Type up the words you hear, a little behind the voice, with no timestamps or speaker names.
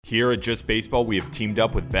Here at Just Baseball, we have teamed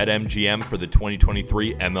up with BetMGM for the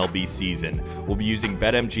 2023 MLB season. We'll be using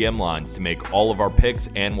BetMGM lines to make all of our picks,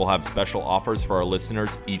 and we'll have special offers for our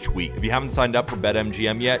listeners each week. If you haven't signed up for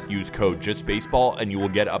BetMGM yet, use code JustBaseball, and you will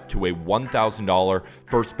get up to a $1,000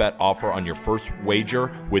 first bet offer on your first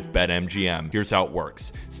wager with BetMGM. Here's how it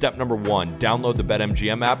works. Step number 1, download the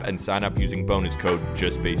BetMGM app and sign up using bonus code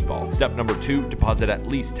JustBaseball. Step number 2, deposit at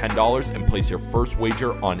least $10 and place your first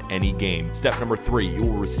wager on any game. Step number 3, you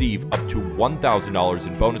will receive up to $1,000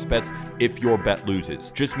 in bonus bets if your bet loses.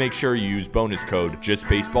 Just make sure you use bonus code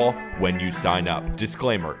JustBaseball when you sign up.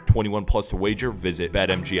 Disclaimer, 21 plus to wager. Visit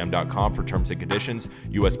BetMGM.com for terms and conditions.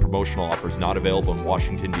 U.S. promotional offers not available in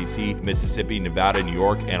Washington, D.C., Mississippi, Nevada, New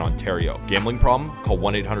York, and Ontario. Gambling problem? Call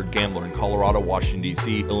 1-800-GAMBLER in Colorado, Washington,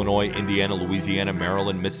 D.C., Illinois, Indiana, Louisiana,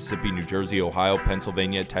 Maryland, Mississippi, New Jersey, Ohio,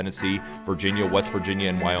 Pennsylvania, Tennessee, Virginia, West Virginia,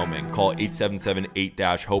 and Wyoming. Call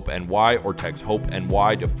 877-8-HOPE-NY or text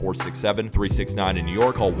HOPE-NY to 467-369 in New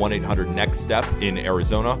York. Call 1-800-NEXT-STEP in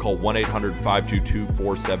Arizona. Call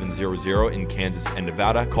 1-800-522-4700 in Kansas and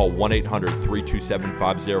Nevada. Call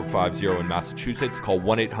 1-800-327-5050 in Massachusetts. Call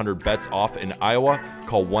 1-800-BETS-OFF in Iowa.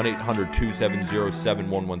 Call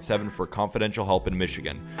 1-800-270-7117 for confidential help in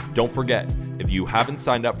Michigan. Don't forget, if you haven't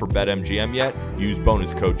signed up for BetMGM yet, use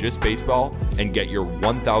bonus code JustBaseball and get your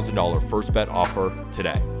 $1,000 first bet offer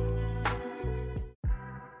today.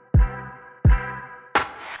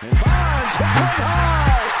 Bonds hit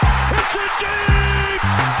high. It's a deep.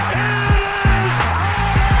 It is out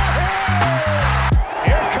of here.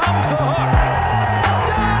 Here comes the hook. Got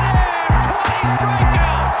him. 20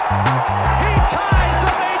 strikeouts. He ties the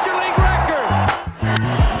major league record.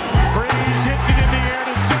 Freese hits it in the air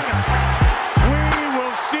to center. We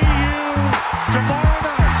will see you tomorrow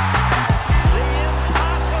night. The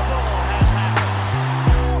impossible has happened.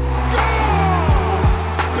 Goal!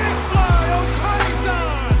 Big fly,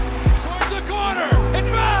 Ohtani-san! Towards the corner. It's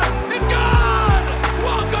back. It's gone.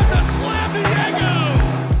 Welcome to Slam Diego.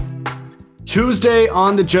 Tuesday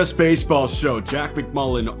on the Just Baseball Show, Jack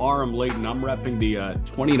McMullen, Aram Layton. I'm repping the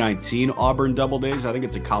 2019 Auburn Double Days. I think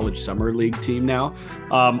it's a college summer league team now.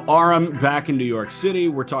 Aram back in New York City.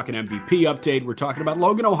 We're talking MVP update. We're talking about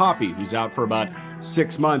Logan O'Hoppe, who's out for about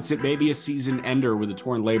 6 months. It may be a season ender with a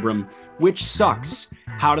torn labrum, which sucks.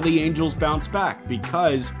 How do the Angels bounce back?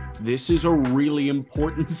 Because this is a really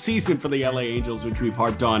important season for the LA Angels, which we've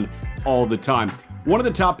harped on all the time. One of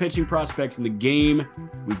the top pitching prospects in the game.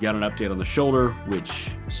 We've got an update on the shoulder,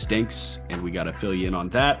 which stinks, and we got to fill you in on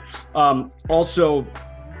that. Also,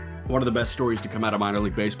 one of the best stories to come out of minor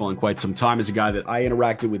league baseball in quite some time is a guy that I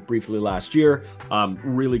interacted with briefly last year.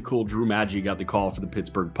 Really cool. Drew Maggi got the call for the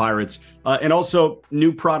Pittsburgh Pirates. And also,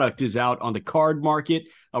 new product is out on the card market.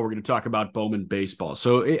 We're going to talk about Bowman Baseball.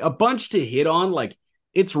 So a bunch to hit on. Like,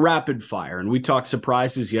 it's rapid fire. And we talked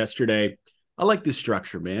surprises yesterday. I like this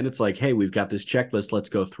structure, man. It's like, hey, we've got this checklist. Let's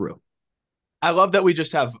go through. I love that we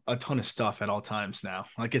just have a ton of stuff at all times now.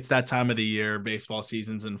 Like, it's that time of the year, baseball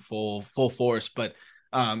season's in full force, but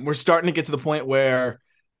we're starting to get to the point where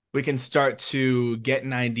we can start to get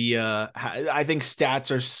an idea. I think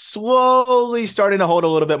stats are slowly starting to hold a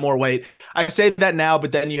little bit more weight. I say that now,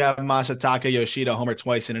 but then you have Masataka Yoshida homer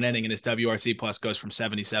twice in an inning, and his WRC plus goes from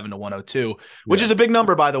 77 to 102, which is a big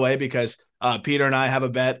number, by the way, because Peter and I have a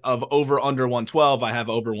bet of over under 112. I have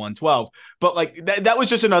over 112, but like that was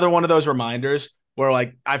just another one of those reminders where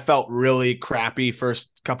like I felt really crappy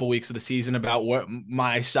first couple weeks of the season about what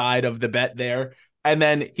my side of the bet there. And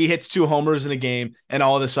then he hits 2 homers in a game, and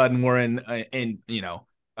all of a sudden we're in a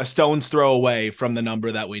stone's throw away from the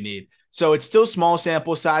number that we need. So it's still small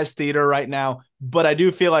sample size theater right now, but I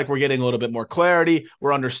do feel like we're getting a little bit more clarity.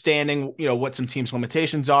 We're understanding, what some teams'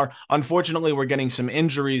 limitations are. Unfortunately, we're getting some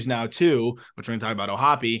injuries now too, which we're going to talk about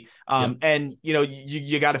O'Hoppe. And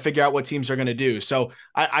you got to figure out what teams are going to do. So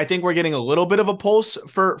I think we're getting a little bit of a pulse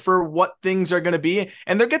for what things are going to be.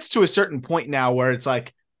 And there gets to a certain point now where it's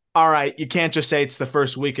like, all right, you can't just say it's the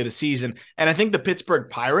first week of the season. And I think the Pittsburgh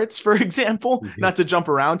Pirates, for example, not to jump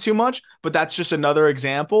around too much, but that's just another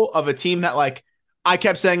example of a team that, like, I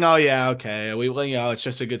kept saying, oh yeah, okay, it's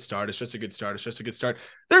just a good start. It's just a good start. It's just a good start.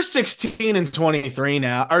 They're 16-23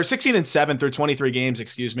 now, or 16-7 through 23 games,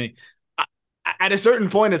 excuse me. At a certain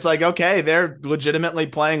point, it's like, okay, they're legitimately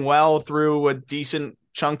playing well through a decent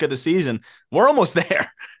chunk of the season. We're almost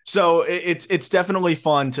there. So it's definitely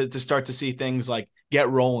fun to start to see things like get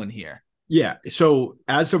rolling here. Yeah. So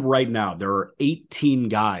as of right now, there are 18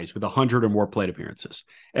 guys with 100 or more plate appearances.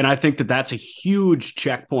 And I think that that's a huge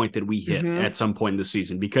checkpoint that we hit at some point in the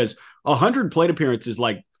season, because 100 plate appearances,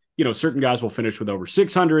 like, certain guys will finish with over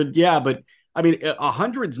 600. Yeah. But I mean,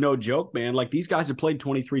 100's no joke, man. Like, these guys have played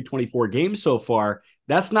 23, 24 games so far.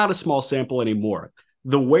 That's not a small sample anymore.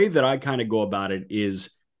 The way that I kind of go about it is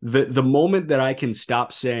the moment that I can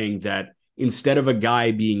stop saying that instead of a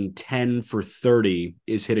guy being 10 for 30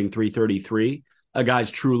 is hitting 333, a guy's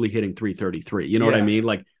truly hitting 333. You know what I mean?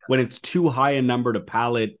 Like when it's too high a number to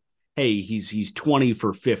pallet, hey, he's 20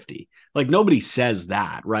 for 50. Like nobody says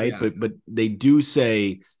that, right? But they do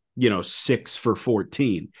say, 6 for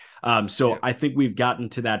 14. So I think we've gotten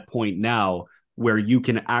to that point now where you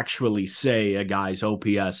can actually say a guy's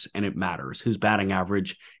OPS and it matters, his batting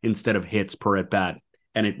average instead of hits per at bat,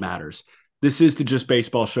 and it matters. This is the Just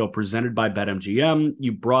Baseball Show presented by BetMGM.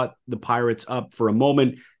 You brought the Pirates up for a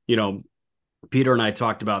moment. Peter and I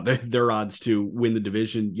talked about their odds to win the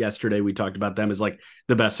division yesterday. We talked about them as like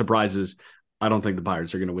the best surprises. I don't think the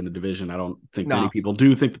Pirates are going to win the division. I don't think many people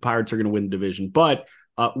do think the Pirates are going to win the division, but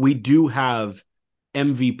we do have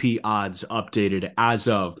MVP odds updated as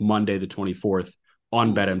of Monday, the 24th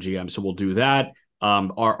on BetMGM. So we'll do that.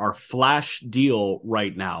 Our flash deal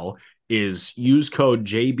right now is use code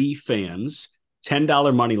JBFans,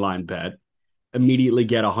 $10 money line bet, immediately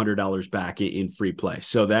get $100 back in free play.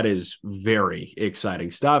 So that is very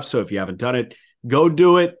exciting stuff. So if you haven't done it, go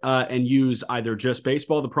do it and use either Just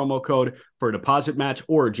Baseball, the promo code for a deposit match,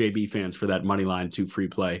 or JBFans for that money line to free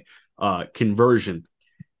play conversion.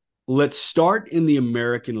 Let's start in the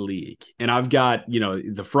American League. And I've got,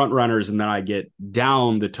 the front runners, and then I get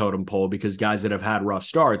down the totem pole because guys that have had rough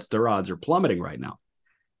starts, their odds are plummeting right now.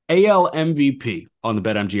 AL MVP on the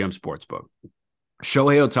BetMGM Sportsbook.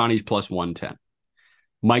 Shohei Ohtani's plus 110.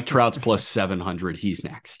 Mike Trout's plus 700. He's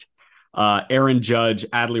next. Aaron Judge,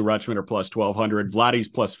 Adley Rutschman are plus 1,200. Vladdy's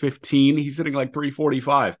plus 15. He's hitting like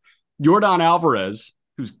 345. Yordan Alvarez,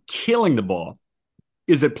 who's killing the ball,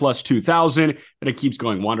 is at plus 2,000, and it keeps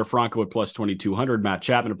going. Wander Franco at plus 2,200, Matt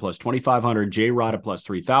Chapman at plus 2,500, J Rod at plus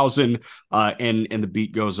 3,000, and the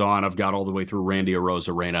beat goes on. I've got all the way through Randy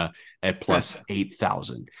Arozarena at plus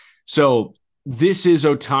 8,000. So this is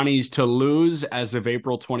Ohtani's to lose as of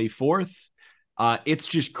April 24th. It's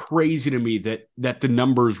just crazy to me that the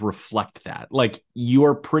numbers reflect that. Like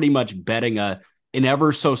you're pretty much betting an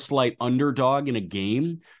ever so slight underdog in a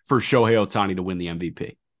game for Shohei Ohtani to win the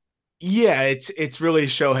MVP. Yeah, it's really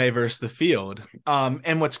Shohei versus the field.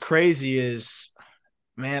 And what's crazy is,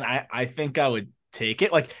 man, I think I would take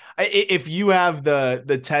it. Like if you have the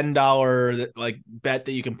 $10 like bet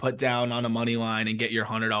that you can put down on a money line and get your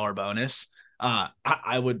 $100 bonus,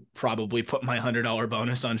 I would probably put my $100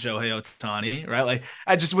 bonus on Shohei Ohtani, right? Like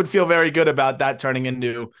I just would feel very good about that turning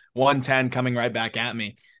into 110 coming right back at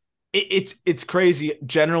me. It's crazy.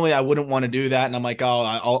 Generally, I wouldn't want to do that, and I'm like,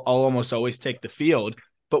 I'll almost always take the field.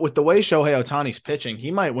 But with the way Shohei Ohtani's pitching, he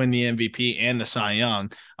might win the MVP and the Cy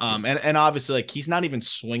Young. And obviously, like he's not even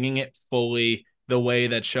swinging it fully the way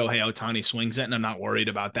that Shohei Ohtani swings it, and I'm not worried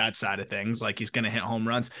about that side of things. Like he's going to hit home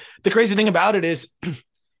runs. The crazy thing about it is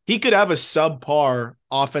he could have a subpar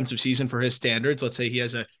offensive season for his standards. Let's say he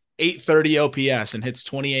has a 830 OPS and hits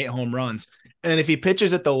 28 home runs. And if he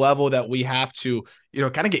pitches at the level that we have to,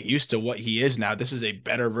 kind of get used to what he is now, this is a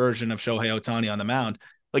better version of Shohei Ohtani on the mound.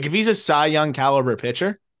 Like if he's a Cy Young caliber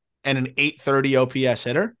pitcher and an 830 OPS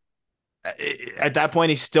hitter, at that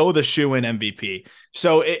point, he's still the shoe-in MVP.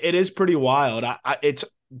 So it is pretty wild. It's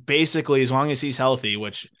basically as long as he's healthy,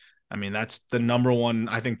 which, I mean, that's the number one,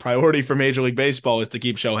 I think, priority for Major League Baseball is to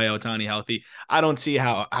keep Shohei Ohtani healthy. I don't see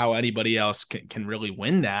how anybody else can really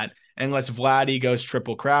win that unless Vladdy goes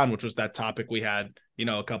triple crown, which was that topic we had,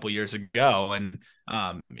 a couple years ago. And,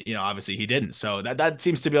 obviously he didn't. So that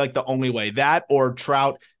seems to be like the only way. That or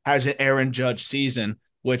Trout has an Aaron Judge season,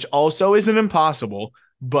 which also isn't impossible,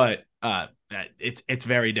 but it's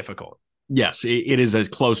very difficult. Yes, it is as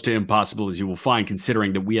close to impossible as you will find,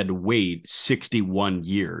 considering that we had to wait 61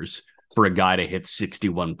 years for a guy to hit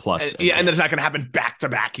 61 plus. And there's not going to happen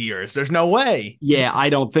back-to-back years. There's no way. Yeah, I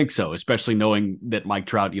don't think so, especially knowing that Mike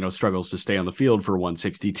Trout, struggles to stay on the field for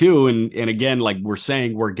 162. And again, like we're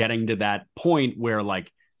saying, we're getting to that point where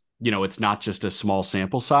it's not just a small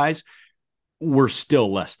sample size. We're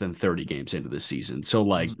still less than 30 games into the season. So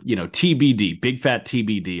TBD, big fat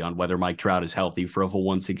TBD on whether Mike Trout is healthy for a full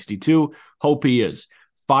 162. Hope he is.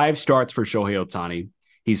 5 starts for Shohei Ohtani.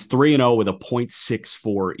 He's 3-0 with a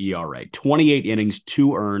 .64 ERA, 28 innings,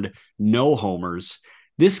 2 earned, no homers.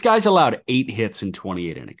 This guy's allowed 8 hits in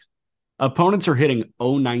 28 innings. Opponents are hitting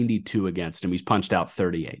 .092 against him. He's punched out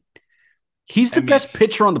 38. He's the best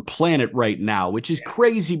pitcher on the planet right now, which is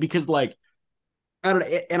crazy because I don't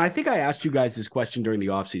know. And I think I asked you guys this question during the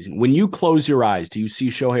offseason. When you close your eyes, do you see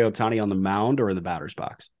Shohei Ohtani on the mound or in the batter's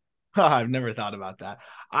box? I've never thought about that.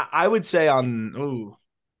 I would say I don't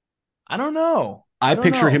know. I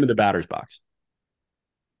picture him in the batter's box.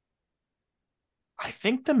 I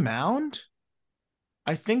think the mound.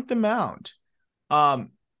 I think the mound.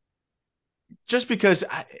 Um, just because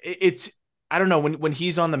I don't know, when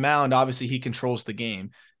he's on the mound, obviously he controls the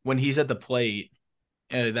game. When he's at the plate,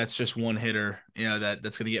 that's just one hitter,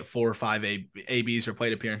 that's going to get 4 or 5 ABs or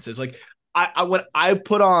plate appearances. Like when I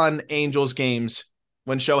put on Angels games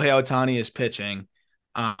when Shohei Ohtani is pitching,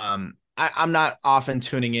 I'm not often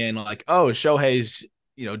tuning in like, oh, Shohei's,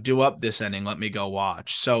 due up this inning, let me go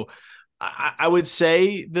watch. So I would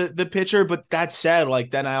say the pitcher, but that said,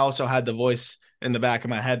 like, then I also had the voice in the back of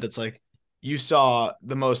my head that's like, you saw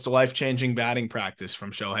the most life-changing batting practice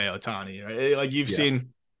from Shohei Ohtani, right? Like you've seen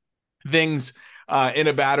things in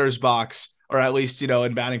a batter's box, or at least,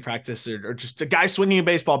 in batting practice, or just a guy swinging a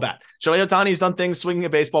baseball bat. Shohei Ohtani's done things swinging a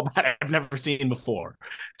baseball bat I've never seen before.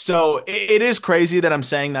 So it is crazy that I'm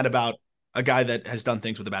saying that about a guy that has done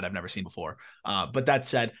things with a bat I've never seen before. But that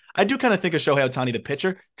said, I do kind of think of Shohei Ohtani, the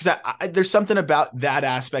pitcher, because there's something about that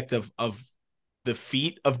aspect of the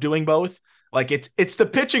feat of doing both. Like it's the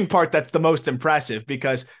pitching part that's the most impressive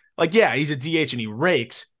because, like, yeah, he's a DH and he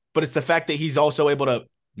rakes, but it's the fact that he's also able to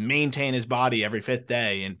maintain his body every 5th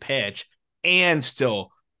day and pitch and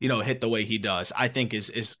still, hit the way he does, I think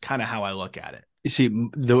is kind of how I look at it. You see,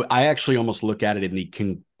 though, I actually almost look at it in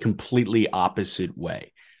the completely opposite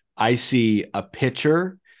way. I see a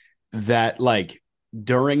pitcher that, like,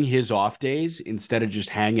 during his off days, instead of just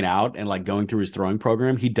hanging out and like going through his throwing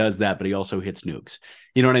program, he does that, but he also hits nukes.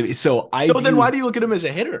 You know what I mean? So then why do you look at him as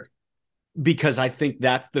a hitter? Because I think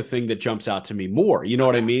that's the thing that jumps out to me more. You know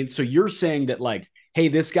what I mean? So you're saying that, like, hey,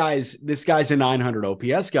 this guy's a 900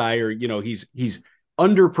 OPS guy, or, he's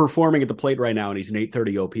underperforming at the plate right now, and he's an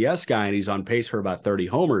 830 OPS guy, and he's on pace for about 30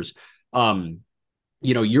 homers.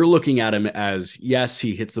 You're looking at him as, yes,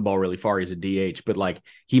 he hits the ball really far. He's a DH, but like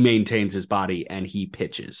he maintains his body and he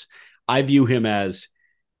pitches. I view him as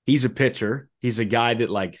he's a pitcher. He's a guy that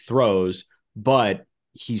like throws, but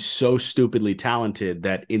he's so stupidly talented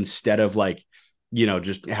that instead of like,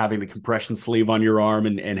 just having the compression sleeve on your arm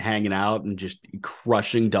and hanging out and just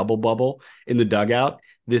crushing double bubble in the dugout,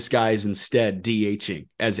 this guy's instead DHing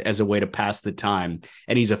as a way to pass the time.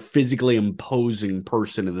 And he's a physically imposing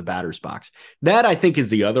person in the batter's box. That, I think, is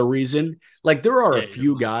the other reason. Like, there are a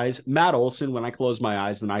few guys, Matt Olson, when I close my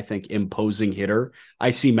eyes and I think imposing hitter, I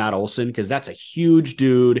see Matt Olson, because that's a huge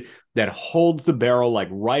dude that holds the barrel like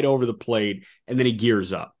right over the plate, and then he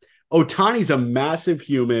gears up. Ohtani's a massive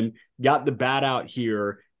human, got the bat out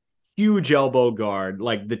here, huge elbow guard,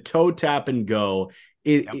 like the toe tap and go.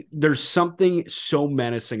 There's something so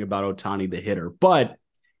menacing about Ohtani, the hitter, but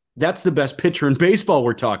that's the best pitcher in baseball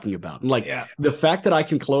we're talking about. And like the fact that I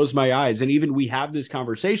can close my eyes, and even we have this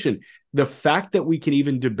conversation, the fact that we can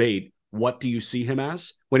even debate, what do you see him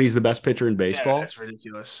as when he's the best pitcher in baseball? That's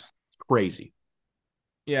ridiculous. It's crazy.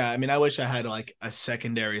 Yeah, I mean, I wish I had like a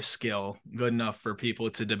secondary skill good enough for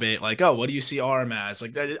people to debate, like, oh, what do you see Arm as?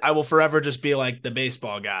 Like, I will forever just be like the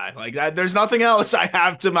baseball guy. Like, there's nothing else I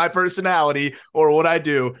have to my personality or what I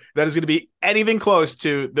do that is going to be anything close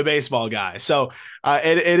to the baseball guy. So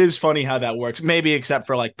it is funny how that works, maybe except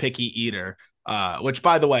for like picky eater, which,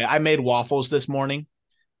 by the way, I made waffles this morning,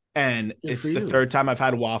 and it's the 3rd time I've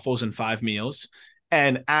had waffles in 5 meals.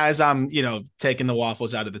 And as I'm, taking the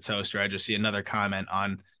waffles out of the toaster, I just see another comment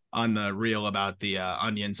on the reel about the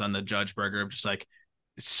onions on the Judge burger, of just like,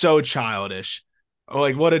 so childish.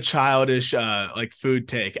 Like, what a childish like food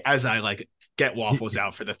take, as I like get waffles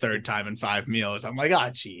out for the 3rd time in 5 meals. I'm like,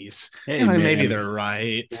 geez. Hey, maybe they're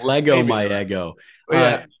right. Lego maybe my ego.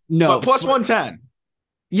 Yeah. No, but plus 110.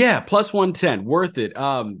 Yeah, plus 110. Worth it.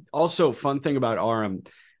 Also, fun thing about Aram,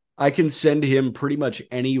 I can send him pretty much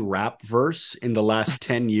any rap verse in the last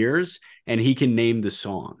 10 years, and he can name the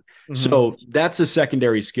song. Mm-hmm. So that's a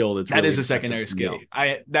secondary skill. That really is a secondary skill.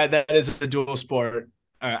 That is a dual sport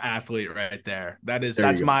athlete right there.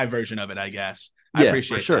 That's my version of it, I guess. I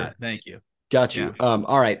appreciate that. Thank you. Got you. Yeah.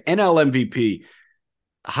 All right. NL MVP.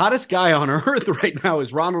 Hottest guy on earth right now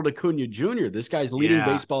is Ronald Acuna Jr. This guy's leading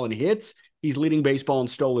baseball in hits. He's leading baseball in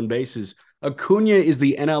stolen bases. Acuna is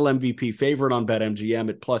the NL MVP favorite on BetMGM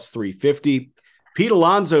at plus 350. Pete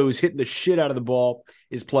Alonso, who's hitting the shit out of the ball,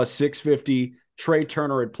 is plus 650. Trey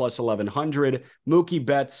Turner at plus 1100. Mookie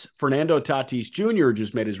Betts, Fernando Tatis Jr.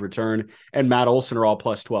 just made his return, and Matt Olson are all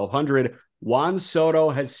plus 1200. Juan Soto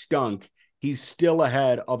has stunk. He's still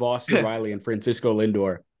ahead of Austin Riley and Francisco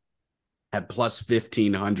Lindor at plus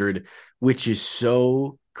 1500, which is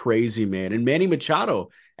so crazy, man. And Manny Machado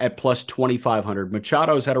at plus 2,500.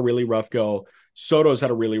 Machado's had a really rough go. Soto's had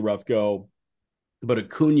a really rough go. But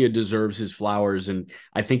Acuna deserves his flowers, and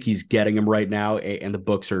I think he's getting them right now, and the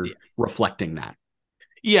books are reflecting that.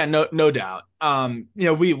 Yeah, no doubt.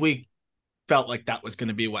 We felt like that was going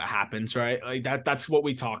to be what happens, right? Like that's what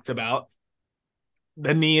we talked about.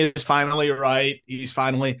 The knee is finally right. He's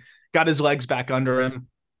finally got his legs back under him.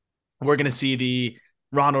 We're going to see the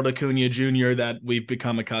Ronald Acuna Jr. that we've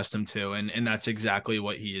become accustomed to. And that's exactly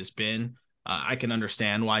what he has been. I can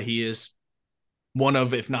understand why he is one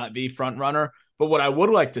of, if not the front runner. But what I would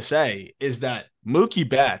like to say is that Mookie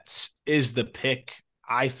Betts is the pick,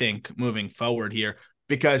 I think, moving forward here,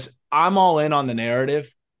 because I'm all in on the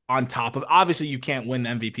narrative on top of, obviously you can't win the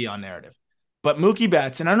MVP on narrative, but Mookie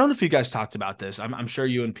Betts, and I don't know if you guys talked about this. I'm sure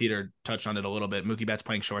you and Peter touched on it a little bit. Mookie Betts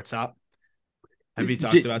playing shortstop. Have you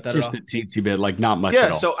talked about that just at all? a teensy bit, like not much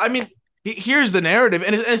at all. So, I mean, here's the narrative,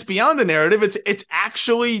 and it's beyond the narrative. It's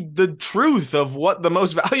actually the truth of what the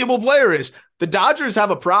most valuable player is. The Dodgers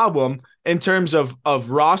have a problem in terms of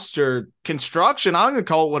roster construction. I'm going to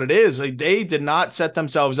call it what it is. Like, they did not set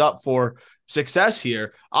themselves up for success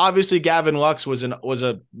here. Obviously, Gavin Lux was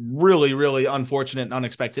a really, really unfortunate and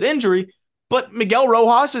unexpected injury, but Miguel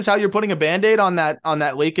Rojas is how you're putting a Band-Aid on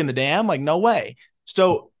that leak in the dam? Like, no way.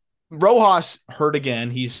 So Rojas hurt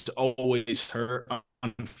again. He's always hurt,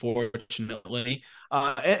 unfortunately,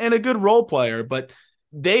 and a good role player, but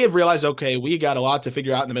they have realized, okay, we got a lot to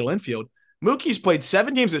figure out in the middle infield. Mookie's played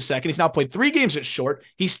 7 games at second. He's now played 3 games at short.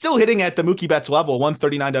 He's still hitting at the Mookie Betts level,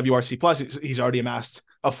 139 WRC plus. He's already amassed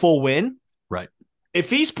a full win. Right. If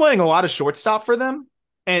he's playing a lot of shortstop for them,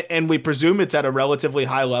 and we presume it's at a relatively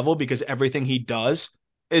high level because everything he does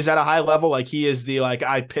is at a high level, like he is the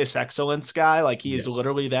I piss excellence guy, like he is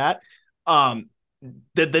literally that.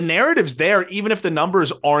 The narrative's there, even if the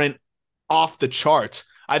numbers aren't off the charts.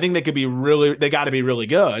 I think they got to be really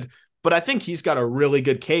good, but I think he's got a really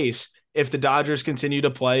good case if the Dodgers continue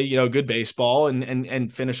to play, good baseball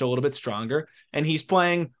and finish a little bit stronger. And he's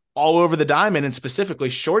playing all over the diamond and specifically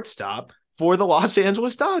shortstop for the Los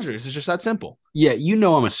Angeles Dodgers. It's just that simple. Yeah,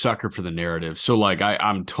 I'm a sucker for the narrative. So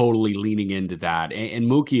I'm totally leaning into that. And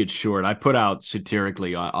Mookie at short, I put out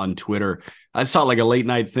satirically on Twitter, I saw a late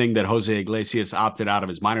night thing that Jose Iglesias opted out of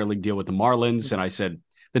his minor league deal with the Marlins. And I said,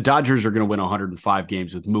 the Dodgers are going to win 105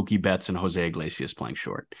 games with Mookie Betts and Jose Iglesias playing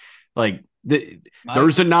short.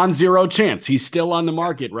 There's a non-zero chance. He's still on the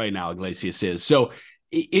market right now, Iglesias is. So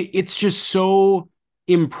it's just so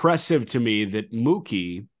impressive to me that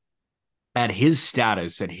Mookie, at his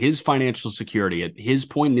status, at his financial security, at his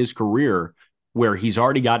point in his career where he's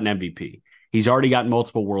already gotten MVP, he's already gotten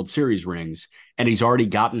multiple World Series rings, and he's already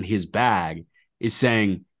gotten his bag, is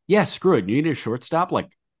saying, yeah, screw it. You need a shortstop?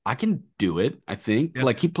 I can do it, I think.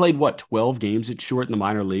 Yep. He played, 12 games at short in the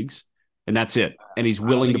minor leagues, and that's it. And he's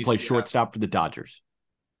willing to play shortstop for the Dodgers.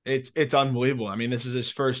 It's unbelievable. I mean, this is his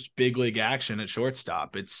first big league action at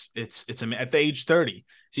shortstop. It's at the age 30.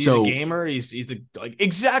 He's a gamer. He's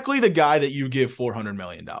exactly the guy that you give $400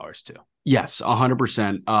 million to. Yes,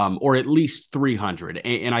 100%, or at least 300.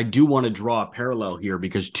 And I do want to draw a parallel here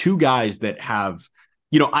because two guys that have,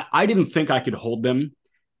 I didn't think I could hold them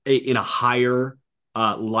in a higher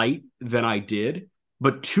light than I did,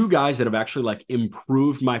 but two guys that have actually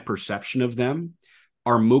improved my perception of them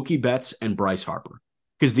are Mookie Betts and Bryce Harper.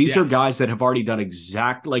 Because these are guys that have already done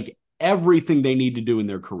everything they need to do in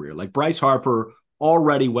their career. Bryce Harper,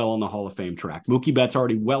 already well on the Hall of Fame track. Mookie Betts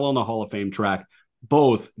already well on the Hall of Fame track.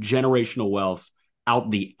 Both generational wealth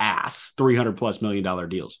out the ass, $300+ million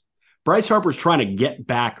deals. Bryce Harper's trying to get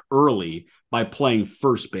back early by playing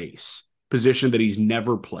first base, position that he's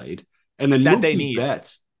never played. And then Mookie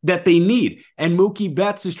Betts, that they need. And Mookie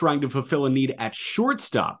Betts is trying to fulfill a need at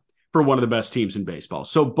shortstop for one of the best teams in baseball.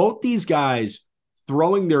 So both these guys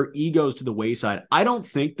throwing their egos to the wayside. I don't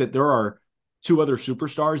think that there are two other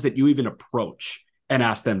superstars that you even approach and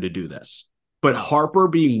ask them to do this. But Harper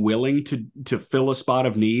being willing to fill a spot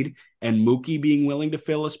of need and Mookie being willing to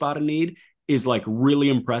fill a spot of need is really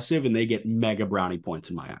impressive, and they get mega brownie points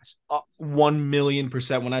in my eyes.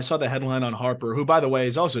 1,000,000%. When I saw the headline on Harper, who, by the way,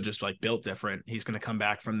 is also just built different. He's going to come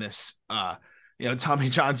back from this, Tommy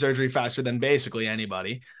John surgery faster than basically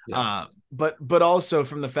anybody. Yeah. But also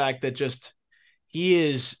from the fact that just he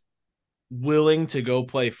is willing to go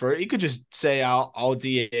play for, he could just say, I'll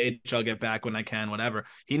DH, I'll get back when I can, whatever.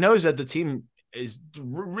 He knows that the team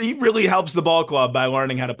he really helps the ball club by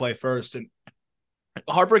learning how to play first. And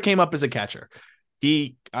Harper came up as a catcher.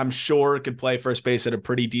 He, I'm sure, could play first base at a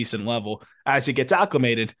pretty decent level as he gets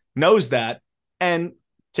acclimated, knows that, and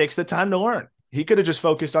takes the time to learn. He could have just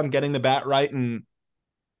focused on getting the bat right and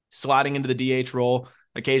sliding into the DH role,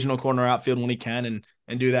 occasional corner outfield when he can,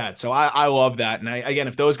 and do that. So I love that. And again,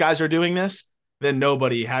 if those guys are doing this, then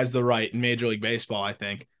nobody has the right in Major League Baseball, I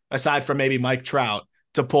think, aside from maybe Mike Trout,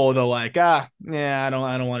 to pull the I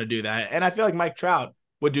don't want to do that. And I feel like Mike Trout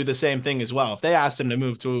would do the same thing as well. If they asked him to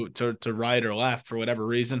move to right or left for whatever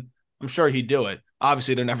reason, I'm sure he'd do it.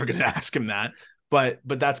 Obviously, they're never going to ask him that, but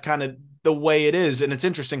that's kind of the way it is. And it's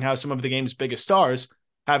interesting how some of the game's biggest stars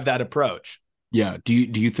have that approach. Yeah. Do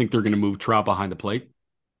you think they're going to move Trout behind the plate?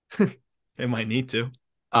 They might need to.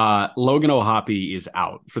 Logan O'Hoppe is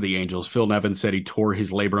out for the Angels. Phil Nevin said he tore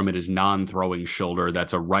his labrum in his non-throwing shoulder.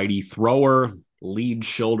 That's a righty thrower, lead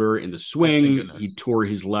shoulder in the swing. He tore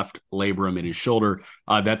his left labrum in his shoulder.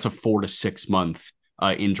 That's a 4 to 6 month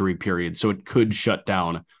injury period. So it could shut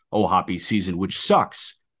down O'Hoppe's season, which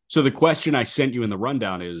sucks. So the question I sent you in the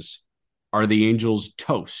rundown is, are the Angels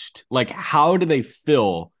toast? Like, how do they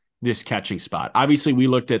fill this catching spot? Obviously, we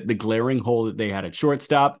looked at the glaring hole that they had at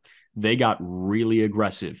shortstop. They got really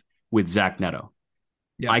aggressive with Zach Neto.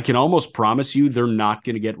 Yeah. I can almost promise you they're not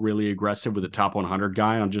going to get really aggressive with a top 100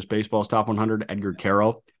 guy on Just Baseball's top 100, Edgar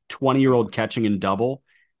Carroll, 20-year-old catching in double.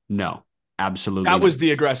 No, absolutely. That was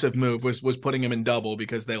the aggressive move, was putting him in double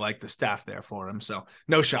because they like the staff there for him. So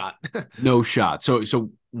no shot. No shot.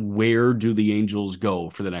 So where do the Angels go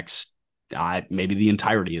for the next, maybe the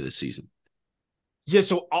entirety of this season? Yeah,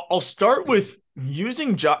 so I'll start with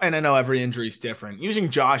using and I know every injury is different. Using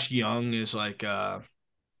Josh Young is like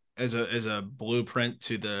as a blueprint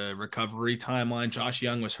to the recovery timeline. Josh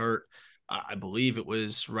Young was hurt, I believe it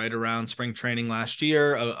was right around spring training last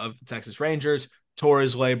year of the Texas Rangers. Tore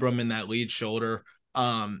his labrum in that lead shoulder,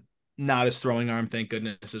 not his throwing arm, thank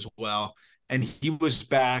goodness, as well. And he was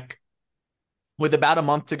back with about a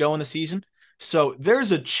month to go in the season. So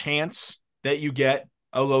there's a chance that you get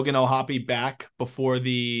a Logan O'Hoppe back before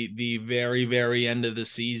the very, very end of the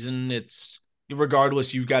season. It's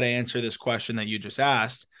regardless, you've got to answer this question that you just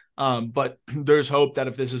asked. But there's hope that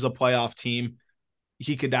if this is a playoff team,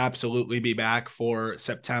 he could absolutely be back for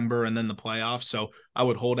September and then the playoffs. So I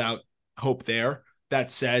would hold out hope there.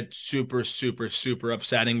 That said, super, super, super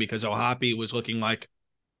upsetting because O'Hoppe was looking like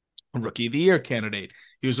a Rookie of the Year candidate.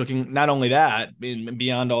 He was looking, not only that,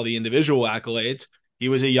 beyond all the individual accolades, he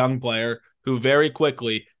was a young player who very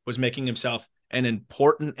quickly was making himself an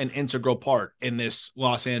important and integral part in this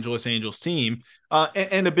Los Angeles Angels team,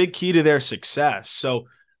 and a big key to their success. So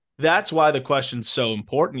that's why the question's so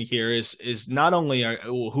important here is not only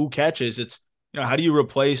who catches, it's, how do you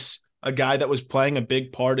replace a guy that was playing a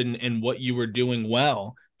big part in what you were doing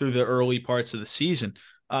well through the early parts of the season.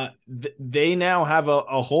 They now have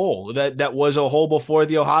a hole that was a hole before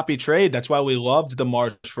the O'Hoppe trade. That's why we loved the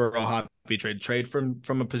March for O'Hoppe trade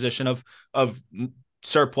from a position of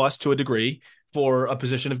surplus to a degree for a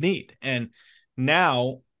position of need. And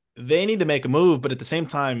now they need to make a move, but at the same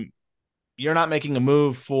time, you're not making a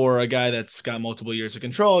move for a guy that's got multiple years of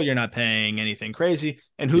control. You're not paying anything crazy.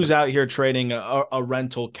 And who's out here trading a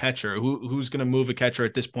rental catcher? Who's going to move a catcher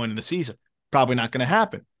at this point in the season? Probably not going to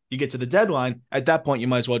happen. You get to the deadline, at that point, you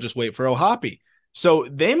might as well just wait for O'Hoppe. So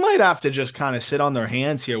they might have to just kind of sit on their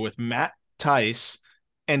hands here with Matt Thaiss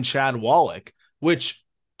and Chad Wallach, which,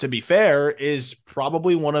 to be fair, is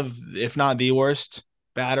probably one of, if not the worst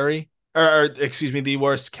the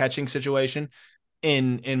worst catching situation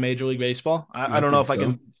in Major League Baseball. I don't know if I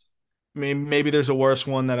can. Maybe there's a worse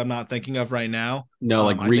one that I'm not thinking of right now.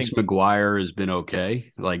 No, Reese McGuire has been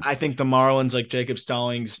okay. I think the Marlins, like Jacob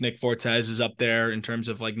Stallings, Nick Fortes is up there in terms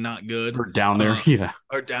of not good. Or down there, yeah.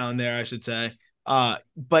 Or down there, I should say.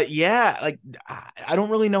 But yeah, I don't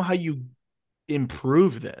really know how you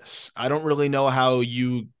improve this. I don't really know how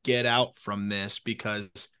you get out from this because,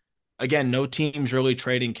 again, no team's really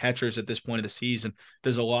trading catchers at this point of the season.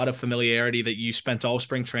 There's a lot of familiarity that you spent all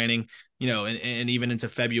spring training, and even into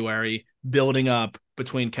February building up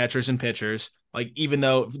between catchers and pitchers. Even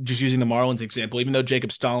though, just using the Marlins example, even though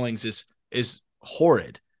Jacob Stallings is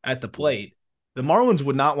horrid at the plate, the Marlins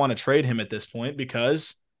would not want to trade him at this point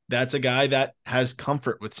because that's a guy that has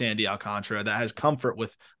comfort with Sandy Alcantara, that has comfort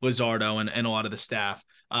with Luzardo and a lot of the staff,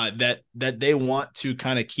 that they want to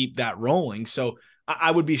kind of keep that rolling. So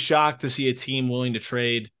I would be shocked to see a team willing to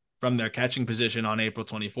trade from their catching position on April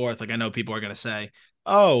 24th. I know people are going to say,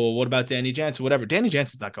 oh, well, what about Danny Jansen? Whatever. Danny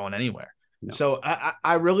Jansen's not going anywhere. No. So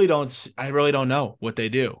I really don't know what they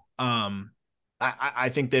do. I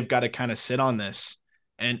think they've got to kind of sit on this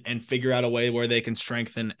and figure out a way where they can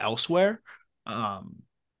strengthen elsewhere.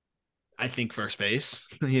 I think first base,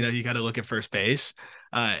 you got to look at first base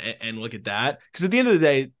and look at that. Because at the end of the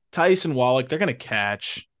day, Thaiss and Wallach, they're going to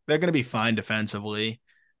catch. They're going to be fine defensively.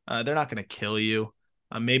 They're not going to kill you.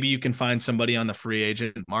 Maybe you can find somebody on the free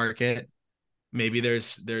agent market. Maybe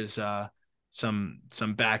there's some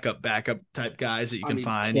backup type guys that you can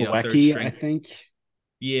find. Plawecki, third string. I think.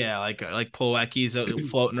 Yeah, like Plawecki's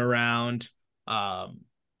floating around.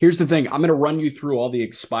 Here's the thing. I'm going to run you through all the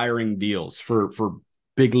expiring deals for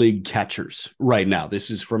big league catchers right now. This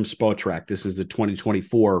is from Spotrac. This is the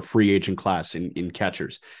 2024 free agent class in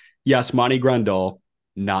catchers. Yasmani Grandal,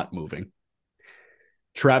 not moving.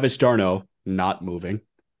 Travis d'Arnaud, not moving.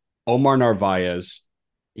 Omar Narvaez,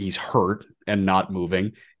 he's hurt and not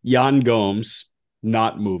moving. Yan Gomes,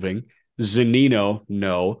 not moving. Zunino,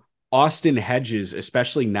 no. Austin Hedges,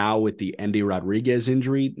 especially now with the Endy Rodriguez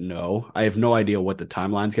injury, no. I have no idea what the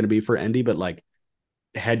timeline's going to be for Endy, but like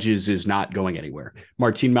Hedges is not going anywhere.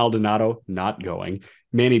 Martin Maldonado, not going.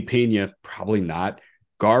 Manny Pena, probably not.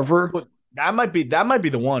 Garver, that might be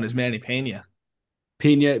the one. Is Manny Pena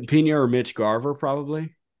or Mitch Garver,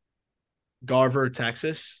 probably. Garver,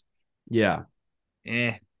 Texas. Yeah,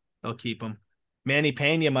 they'll keep him. Manny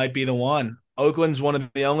Pena might be the one. Oakland's one of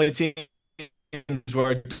the only teams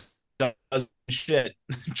where it does shit.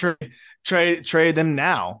 trade them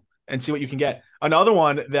now and see what you can get. Another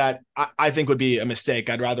one that I think would be a mistake.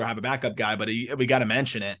 I'd rather have a backup guy, but we got to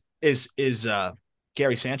mention it. Is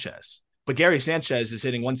Gary Sanchez. But Gary Sanchez is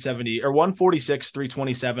hitting 170 or 146,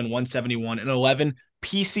 327, 171, and 11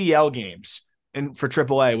 PCL games for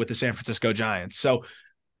AAA with the San Francisco Giants. So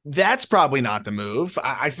that's probably not the move.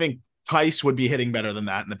 I think Tice would be hitting better than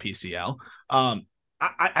that in the PCL.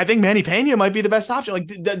 I think Manny Pena might be the best option.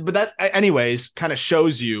 But that, anyways, kind of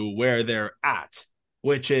shows you where they're at,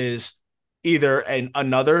 which is either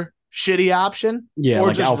another shitty option, or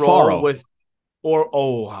like just Alfaro. Roll with,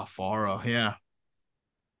 Alfaro, yeah.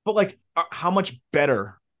 But like, how much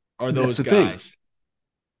better are those guys? Thing.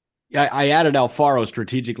 Yeah, I added Alfaro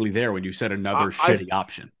strategically there when you said another shitty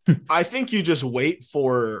option. I think you just wait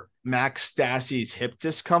for Max Stassi's hip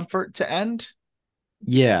discomfort to end.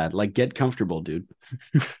 Yeah, like get comfortable, dude.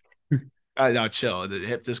 No, chill. The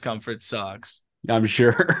hip discomfort sucks. I'm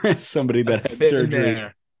sure somebody that had surgery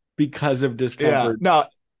because of discomfort. Yeah,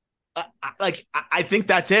 no, I think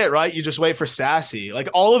that's it, right? You just wait for Stassi. Like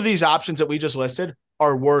all of these options that we just listed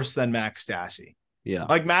are worse than Max Stassi. Yeah,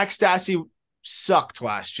 like Max Stassi sucked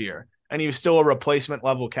last year, and he was still a replacement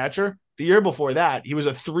level catcher. The year before that, he was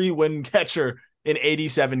a 3-win catcher in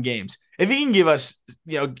 87 games. If he can give us,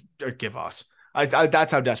 give us.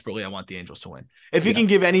 That's how desperately I want the Angels to win. If he can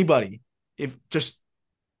give anybody, if just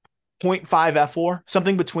 0.5 F4,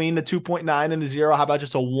 something between the 2.9 and the 0, how about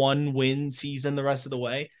just a 1-win season the rest of the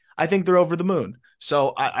way? I think they're over the moon.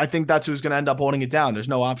 So I think that's who's going to end up holding it down. There's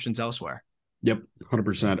no options elsewhere. Yep,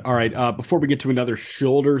 100%. All right, before we get to another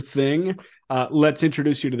shoulder thing, let's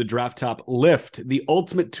introduce you to the Draft Top Lift, the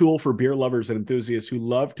ultimate tool for beer lovers and enthusiasts who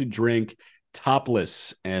love to drink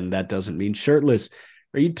topless, and that doesn't mean shirtless.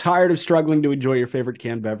 Are you tired of struggling to enjoy your favorite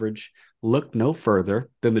canned beverage? Look no further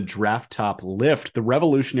than the Draft Top Lift, the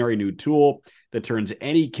revolutionary new tool that turns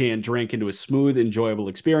any canned drink into a smooth, enjoyable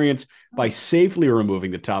experience by safely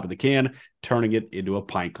removing the top of the can, turning it into a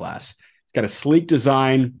pint glass. It's got a sleek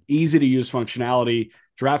design, easy-to-use functionality.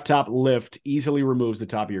 Draft Top Lift easily removes the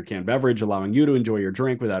top of your canned beverage, allowing you to enjoy your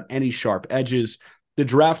drink without any sharp edges. The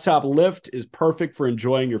Draft Top Lift is perfect for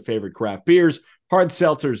enjoying your favorite craft beers, hard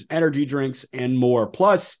seltzers, energy drinks, and more.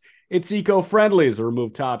 Plus, it's eco-friendly as the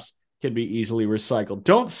removed tops can be easily recycled.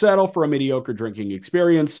 Don't settle for a mediocre drinking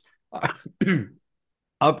experience.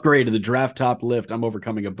 Upgrade to the Draft Top Lift. I'm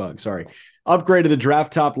overcoming a bug. Sorry. Upgrade to the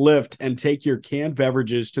Draft Top Lift and take your canned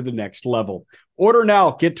beverages to the next level. Order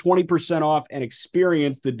now. Get 20% off and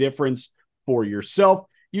experience the difference for yourself.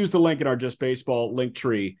 Use the link in our Just Baseball link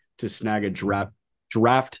tree to snag a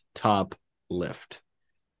Draft Top Lift.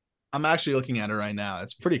 I'm actually looking at it right now.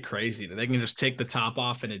 It's pretty crazy that they can just take the top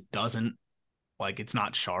off and it doesn't, like, it's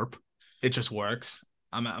not sharp. It just works.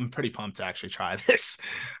 I'm pretty pumped to actually try this.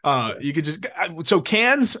 You could just, so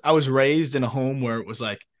cans, I was raised in a home where it was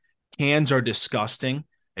like, cans are disgusting.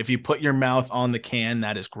 If you put your mouth on the can,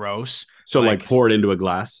 that is gross. So like pour it into a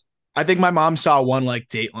glass. I think my mom saw one like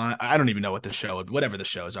Dateline. I don't even know what the show, whatever the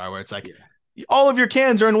shows are, where it's like, all of your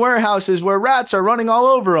cans are in warehouses where rats are running all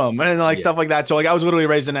over them and like stuff like that. So like I was literally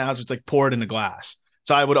raised in a house where it's like pour it in a glass.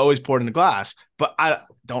 So I would always pour it in a glass, but I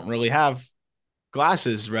don't really have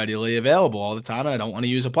glasses readily available all the time. And I don't want to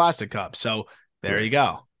use a plastic cup. So there you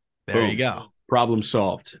go. There you go. Problem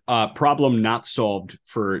solved. Problem not solved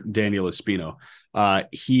for Daniel Espino.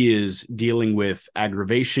 He is dealing with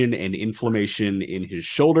aggravation and inflammation in his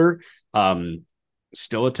shoulder.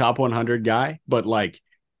 Still a top 100 guy, but like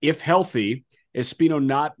if healthy, Espino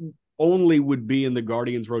not only would be in the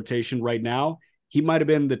Guardians rotation right now, he might have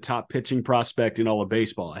been the top pitching prospect in all of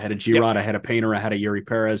baseball. I had a Girard, I had a Painter, I had a Yuri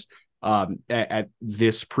Perez at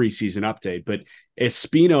this preseason update. But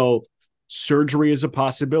Espino, surgery is a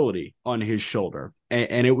possibility on his shoulder.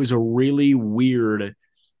 And it was a really weird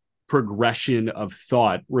progression of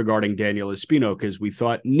thought regarding Daniel Espino, because we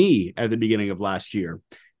thought knee at the beginning of last year.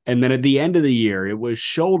 And then at the end of the year, it was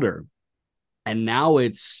shoulder. And now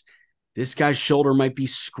it's this guy's shoulder might be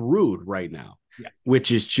screwed right now,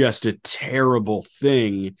 which is just a terrible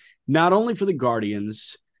thing, not only for the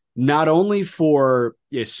Guardians, not only for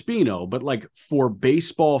Espino, but like for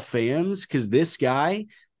baseball fans, because this guy,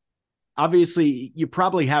 obviously, you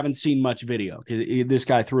probably haven't seen much video because this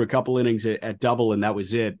guy threw a couple innings at double and that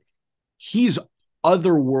was it. He's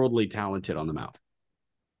otherworldly talented on the mound.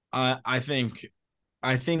 I think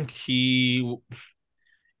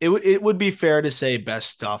it would be fair to say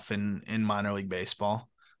best stuff in minor league baseball.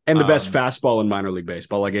 And the best fastball in minor league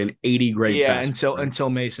baseball, like an 80 grade fastball.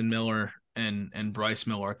 Until Mason Miller and Bryce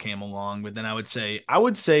Miller came along. But then I would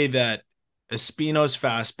say that Espino's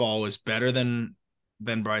fastball was better than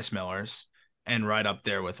Bryce Miller's and right up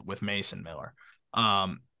there with Mason Miller.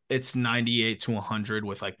 It's 98 to 100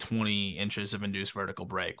 with like 20 inches of induced vertical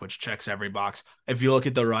break, which checks every box. If you look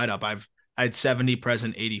at the write-up, I had 70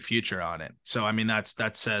 present, 80 future on it. So, I mean,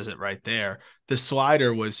 that says it right there. The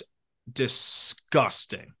slider was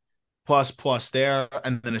disgusting. Plus there,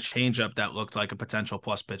 and then a changeup that looked like a potential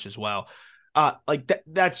plus pitch as well.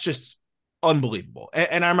 That's just unbelievable.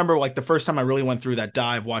 And I remember like the first time I really went through that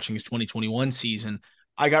dive watching his 2021 season,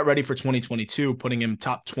 I got ready for 2022, putting him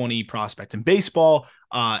top 20 prospect in baseball,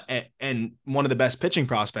 and one of the best pitching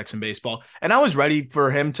prospects in baseball. And I was ready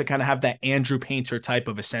for him to kind of have that Andrew Painter type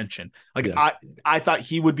of ascension. I thought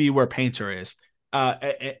he would be where Painter is,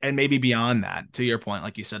 and maybe beyond that, to your point,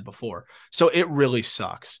 like you said before. So it really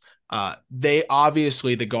sucks.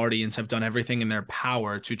 The Guardians have done everything in their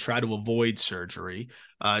power to try to avoid surgery,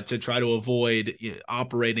 to try to avoid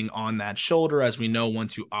operating on that shoulder. As we know,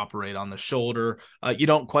 once you operate on the shoulder, you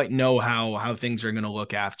don't quite know how things are going to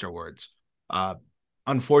look afterwards.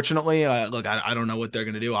 Unfortunately, look, I don't know what they're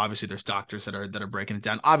going to do. Obviously, there's doctors that are breaking it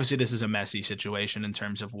down. Obviously, this is a messy situation in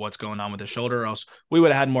terms of what's going on with the shoulder, or else we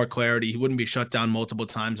would have had more clarity. He wouldn't be shut down multiple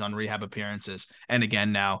times on rehab appearances. And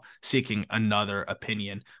again, now seeking another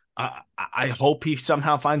opinion. I hope he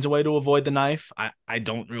somehow finds a way to avoid the knife. I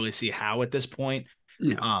don't really see how at this point.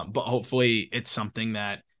 Yeah. But hopefully it's something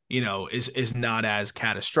that, is not as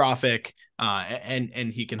catastrophic,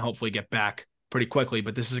 and he can hopefully get back pretty quickly.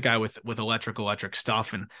 But this is a guy with electric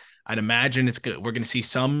stuff. And I'd imagine we're going to see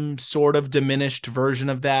some sort of diminished version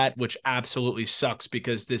of that, which absolutely sucks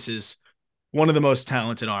because this is one of the most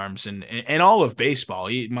talented arms in all of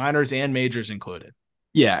baseball, minors and majors included.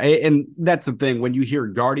 Yeah, and that's the thing. When you hear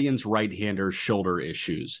Guardians right-hander shoulder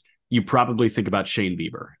issues, you probably think about Shane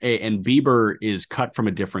Bieber. And Bieber is cut from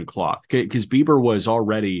a different cloth because Bieber was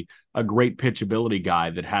already a great pitchability guy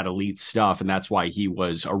that had elite stuff, and that's why he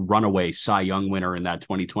was a runaway Cy Young winner in that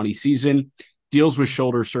 2020 season. Deals with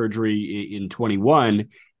shoulder surgery in 21.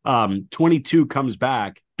 22 comes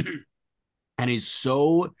back and is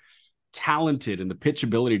so talented in the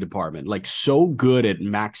pitchability department, like so good at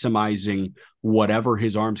maximizing whatever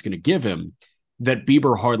his arm's going to give him, that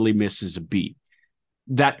Bieber hardly misses a beat.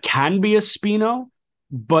 That can be Espino,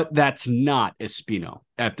 but that's not Espino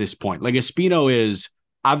at this point. Like Espino is,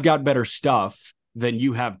 I've got better stuff than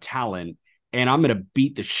you have talent, and I'm going to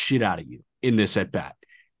beat the shit out of you in this at bat.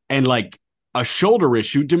 And like a shoulder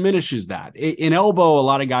issue diminishes that. In elbow, a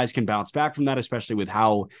lot of guys can bounce back from that, especially with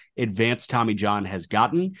how advanced Tommy John has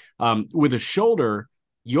gotten. With a shoulder,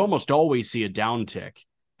 you almost always see a downtick.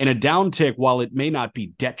 And a downtick, while it may not be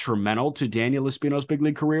detrimental to Daniel Espino's big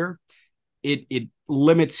league career, it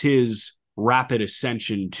limits his rapid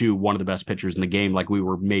ascension to one of the best pitchers in the game, like we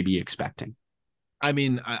were maybe expecting. I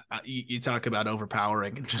mean, you talk about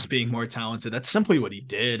overpowering and just being more talented. That's simply what he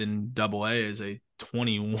did in Double-A as a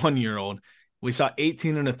 21-year-old. We saw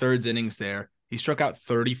 18 and a third innings there. He struck out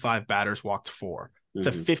 35 batters, walked 4. It's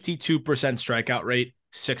a 52% strikeout rate,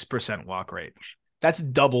 6% walk rate. That's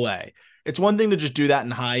Double-A. It's one thing to just do that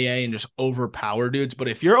in High A and just overpower dudes, but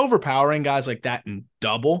if you're overpowering guys like that in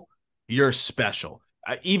double, you're special.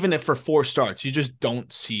 Even if for 4 starts, you just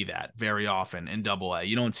don't see that very often in Double-A.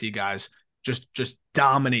 You don't see guys just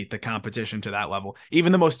dominate the competition to that level.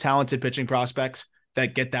 Even the most talented pitching prospects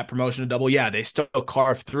that get that promotion to double, they still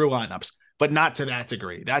carve through lineups, but not to that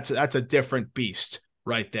degree. That's a different beast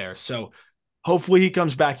right there. So hopefully he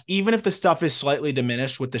comes back, even if the stuff is slightly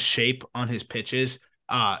diminished with the shape on his pitches,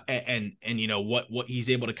 and what he's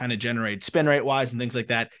able to kind of generate spin rate wise and things like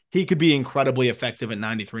that. He could be incredibly effective at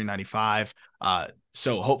 93, 95.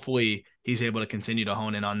 So hopefully he's able to continue to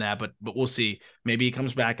hone in on that, but we'll see. Maybe he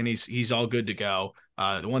comes back and he's all good to go.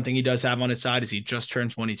 The one thing he does have on his side is he just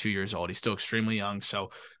turned 22 years old. He's still extremely young.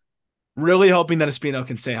 So Really hoping that Espino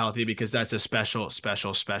can stay healthy because that's a special,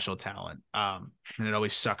 special, special talent. And it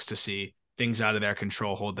always sucks to see things out of their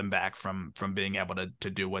control hold them back from being able to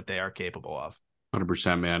do what they are capable of.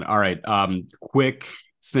 100%, man. All right. Quick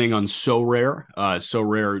thing on So Rare. So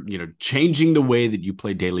Rare, changing the way that you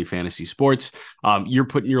play daily fantasy sports. You're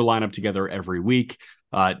putting your lineup together every week.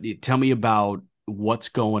 Tell me about what's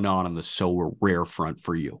going on the So Rare front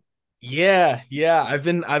for you. Yeah. I've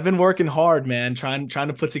been working hard, man, trying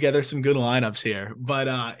to put together some good lineups here.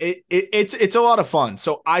 But it's a lot of fun.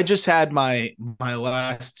 So I just had my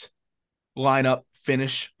last lineup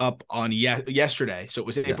finish up on yesterday. So it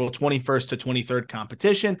was April 21st to 23rd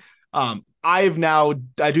competition. I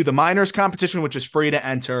do the minors competition, which is free to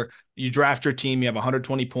enter. You draft your team, you have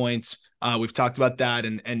 120 points. We've talked about that.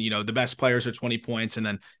 And the best players are 20 points. And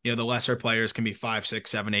then, the lesser players can be 5, 6,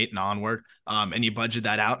 7, 8 and onward. And you budget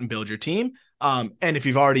that out and build your team. And if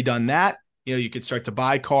you've already done that, you could start to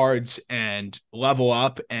buy cards and level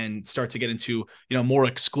up and start to get into, more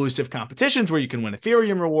exclusive competitions where you can win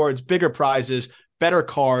Ethereum rewards, bigger prizes, better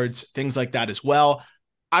cards, things like that as well.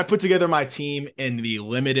 I put together my team in the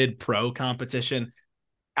limited pro competition.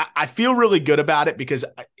 I feel really good about it because,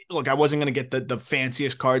 look, I wasn't going to get the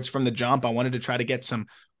fanciest cards from the jump. I wanted to try to get some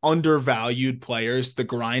undervalued players, the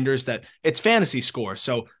grinders that it's fantasy score.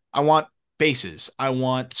 So I want bases. I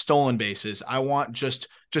want stolen bases. I want just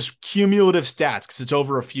cumulative stats because it's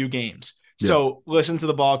over a few games. Yes. So listen to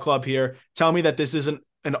the ball club here. Tell me that this isn't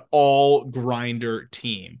an all grinder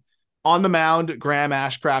team. On the mound, Graham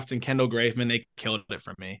Ashcraft and Kendall Graveman, they killed it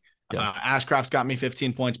for me. Yeah. Ashcraft got me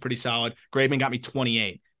 15 points, pretty solid. Graveman got me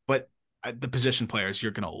 28. But the position players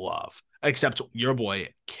you're going to love, except your boy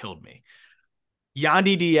killed me.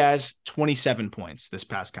 Yandy Diaz, 27 points this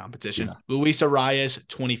past competition. Yeah. Luis Arias,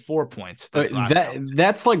 24 points this last competition.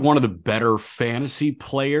 That's like one of the better fantasy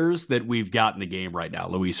players that we've got in the game right now,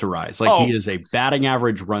 Luis Arias. He is a batting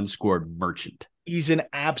average run scored merchant. He's an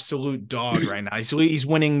absolute dog right now. He's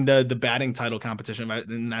winning the batting title competition in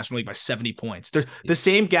the National League by 70 points. The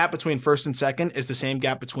same gap between first and second is the same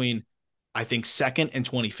gap between, I think, second and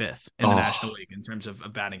 25th in the National League in terms of a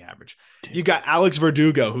batting average. Dude. You got Alex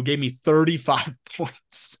Verdugo, who gave me 35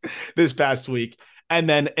 points this past week. And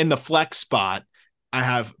then in the flex spot, I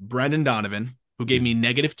have Brendan Donovan, who gave me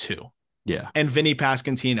 -2. Yeah. And Vinny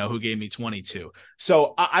Pascantino, who gave me 22.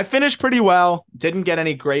 So I finished pretty well. Didn't get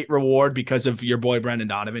any great reward because of your boy Brendan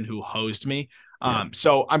Donovan, who hosed me.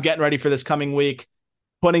 So I'm getting ready for this coming week,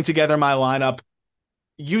 putting together my lineup.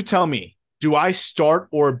 You tell me, do I start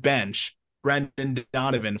or bench Brendan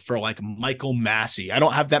Donovan for Michael Massey? I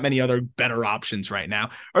don't have that many other better options right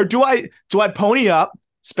now. Or do I pony up,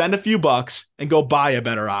 spend a few bucks, and go buy a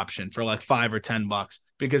better option for $5 or $10?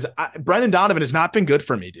 Because Brendan Donovan has not been good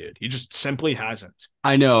for me, dude. He just simply hasn't.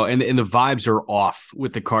 I know, and the vibes are off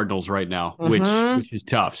with the Cardinals right now, which is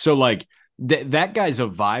tough. So that guy's a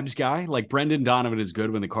vibes guy. Brendan Donovan is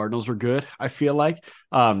good when the Cardinals are good, I feel like.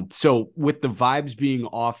 So with the vibes being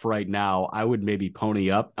off right now, I would maybe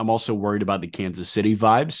pony up. I'm also worried about the Kansas City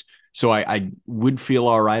vibes. So I would feel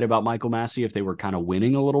all right about Michael Massey if they were kind of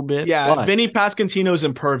winning a little bit. Yeah, but Vinny Pascantino is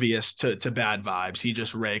impervious to bad vibes. He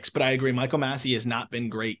just rakes. But I agree, Michael Massey has not been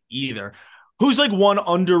great either. Who's one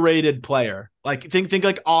underrated player?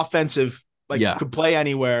 Think offensive, could play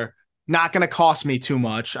anywhere. Not going to cost me too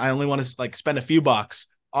much. I only want to spend a few bucks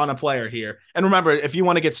on a player here. And remember, if you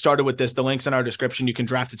want to get started with this, the link's in our description. You can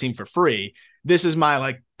draft a team for free. This is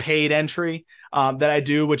my paid entry that I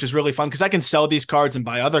do, which is really fun because I can sell these cards and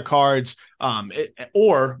buy other cards.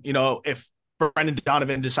 If Brendan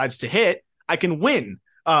Donovan decides to hit, I can win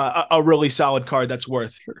a really solid card that's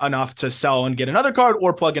worth enough to sell and get another card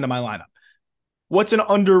or plug into my lineup. What's an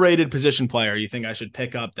underrated position player you think I should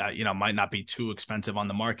pick up that, might not be too expensive on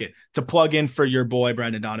the market to plug in for your boy,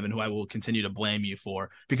 Brendan Donovan, who I will continue to blame you for,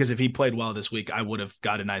 because if he played well this week, I would have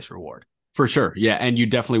got a nice reward. For sure. Yeah. And you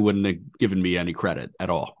definitely wouldn't have given me any credit at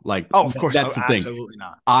all. Of course. That's the thing. Absolutely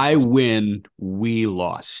not. I win, we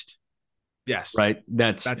lost. Yes. Right.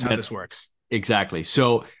 That's how this works. Exactly.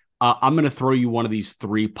 So I'm going to throw you one of these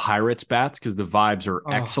 3 Pirates bats because the vibes are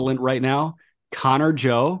excellent right now. Connor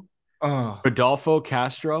Joe. Rodolfo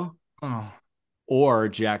Castro or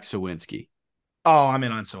Jack Sawinski. I'm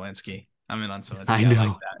in on Sawinski. I know.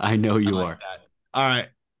 Like that. I know you are. That. All right.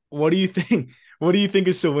 What do you think? What do you think a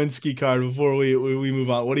Sawinski card before we move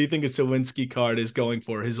on? What do you think a Sawinski card is going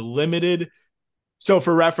for? His limited. So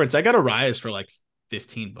for reference, I got Arias for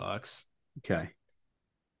 $15. Okay.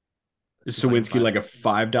 Is Sawinski a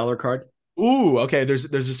 $5 card? Ooh, okay. There's a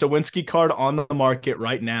Sawinski card on the market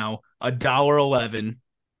right now, $1.11.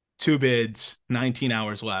 2 bids, 19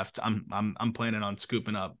 hours left. I'm planning on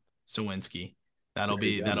scooping up Sawinski. That'll There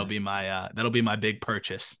you be go, man. that'll be my big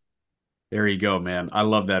purchase. There you go, man. I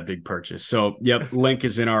love that big purchase. So, yep, link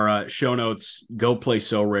is in our show notes. Go play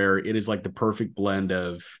So Rare. It is like the perfect blend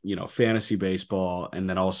of, fantasy baseball and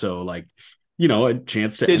then also like, a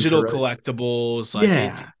chance to Digital enter collectibles, like it.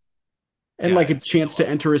 yeah. And Yeah, like a it's a chance to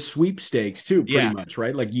lot. enter a sweepstakes too, pretty Yeah, much,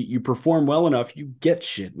 right? Like you perform well enough, you get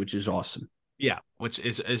shit, which is awesome. yeah, which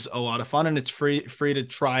is a lot of fun, and it's free to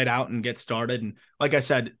try it out and get started. And like I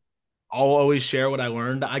said, I'll always share what I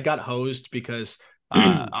learned. I got hosed because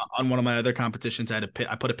on one of my other competitions, I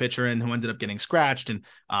put a pitcher in who ended up getting scratched, and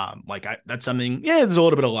that's something. Yeah, there's a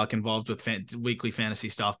little bit of luck involved with weekly fantasy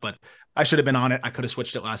stuff, but I should have been on it. I could have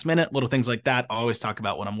switched it last minute. Little things like that. I always talk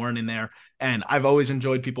about what I'm learning there, and I've always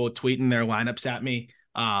enjoyed people tweeting their lineups at me.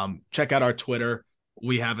 Check out our Twitter.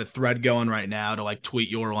 We have a thread going right now to like tweet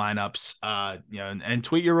your lineups, and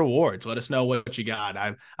tweet your rewards. Let us know what you got.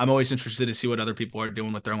 I'm always interested to see what other people are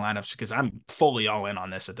doing with their lineups because I'm fully all in on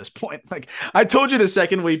this at this point. Like I told you the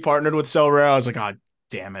second we partnered with So Rare, I was like, oh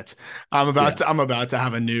damn it. I'm about to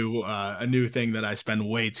have a new thing that I spend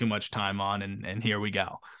way too much time on, and here we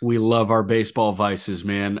go. We love our baseball vices,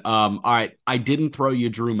 man. All right. I didn't throw you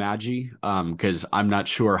Drew Maggi, because I'm not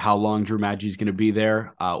sure how long Drew Maggi's going to be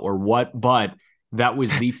there, or what, but that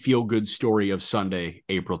was the feel-good story of Sunday,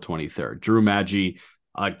 April 23rd. Drew Maggi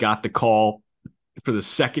got the call for the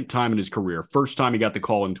second time in his career. First time he got the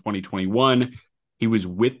call in 2021. He was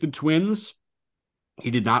with the Twins.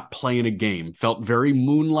 He did not play in a game. Felt very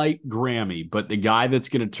Moonlight Grammy, but the guy that's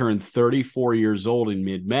going to turn 34 years old in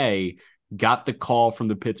mid-May got the call from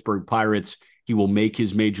the Pittsburgh Pirates. He will make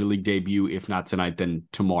his major league debut, if not tonight, then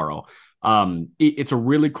tomorrow. It's a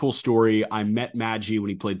really cool story. I met Maggi when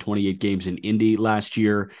he played 28 games in Indy last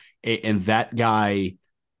year, and that guy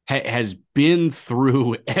has been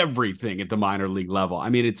through everything at the minor league level. I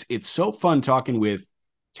mean, it's so fun talking with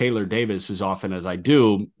Taylor Davis as often as I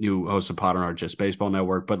do, who hosts a pod on our Just Baseball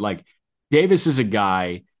Network. But like Davis is a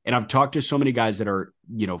guy, and I've talked to so many guys that are,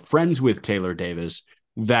 friends with Taylor Davis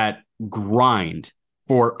that grind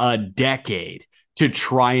for a decade to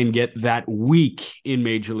try and get that week in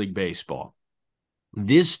Major League Baseball.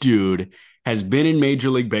 This dude has been in Major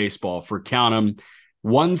League Baseball for, count them,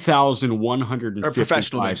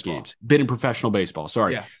 1,155 games. Been in professional baseball,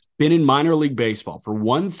 sorry. Yeah. Been in minor league baseball for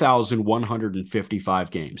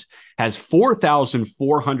 1,155 games. Has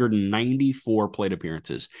 4,494 plate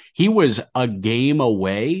appearances. He was a game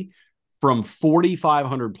away from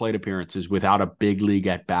 4,500 plate appearances without a big league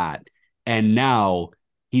at bat. And now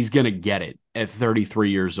he's going to get it at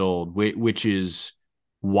 33 years old, which is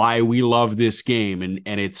why we love this game.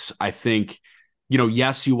 And it's, I think,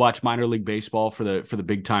 yes, you watch minor league baseball for the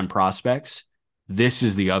big time prospects. This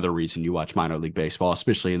is the other reason you watch minor league baseball,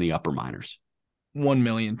 especially in the upper minors.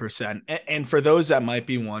 1,000,000%. And for those that might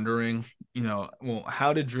be wondering,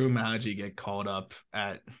 how did Drew Maggi get called up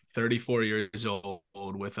at 34 years old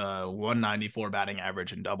with a 194 batting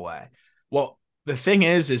average in Double-A? Well, the thing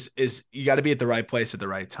is you got to be at the right place at the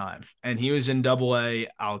right time. And he was in Double-A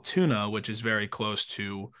Altoona, which is very close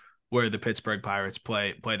to where the Pittsburgh Pirates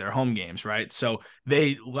play their home games, right? So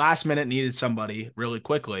they last minute needed somebody really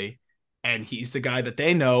quickly, and he's the guy that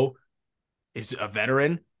they know is a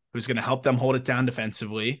veteran who's going to help them hold it down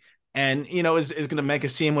defensively, and is going to make a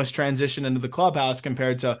seamless transition into the clubhouse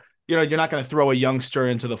compared to, you're not going to throw a youngster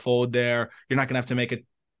into the fold there. You're not going to have to make a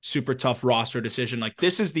super tough roster decision. Like,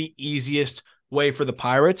 this is the easiest way for the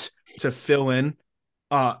Pirates to fill in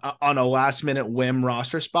on a last minute whim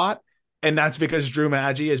roster spot. And that's because Drew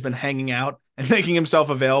Maggi has been hanging out and making himself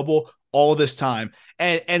available all this time.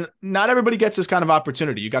 And not everybody gets this kind of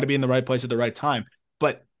opportunity. You got to be in the right place at the right time.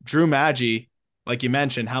 But Drew Maggi, like you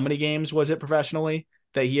mentioned, how many games was it professionally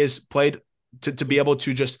that he has played to be able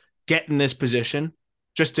to just get in this position,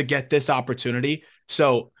 just to get this opportunity?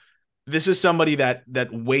 So this is somebody that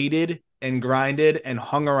waited and grinded and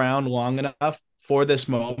hung around long enough for this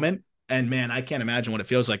moment. And man, I can't imagine what it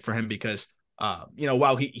feels like for him because,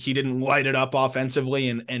 while he didn't light it up offensively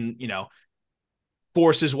and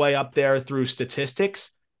force his way up there through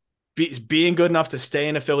statistics, being good enough to stay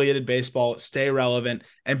in affiliated baseball, stay relevant,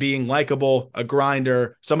 and being likable, a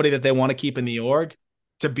grinder, somebody that they want to keep in the org,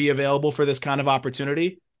 to be available for this kind of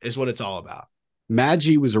opportunity is what it's all about.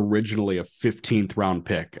 Maggi was originally a 15th round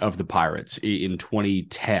pick of the Pirates in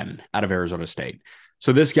 2010 out of Arizona State.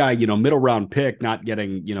 So this guy, middle round pick, not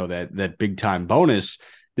getting, that big time bonus.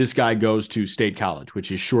 This guy goes to State College,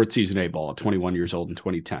 which is short season A ball at 21 years old in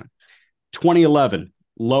 2010. 2011,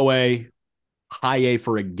 low A, high A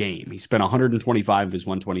for a game. He spent 125 of his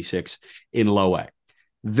 126 in low A.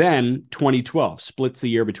 Then 2012, splits the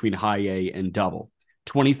year between high A and double.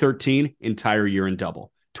 2013, entire year in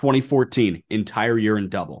double. 2014, entire year in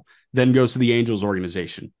double. Then goes to the Angels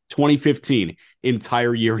organization. 2015,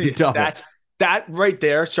 entire year in double. That right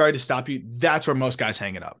there, sorry to stop you, that's where most guys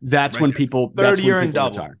hang it up. That's right when there. people third year in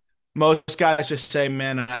double. Retire. Most guys just say,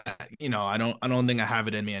 man, I don't think I have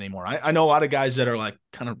it in me anymore. I know a lot of guys that are like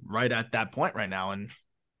kind of right at that point right now and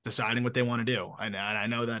deciding what they want to do. And I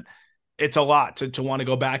know that it's a lot to want to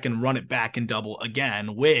go back and run it back in double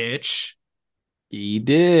again, which he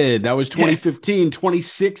did. That was 2015,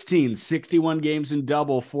 2016, 61 games in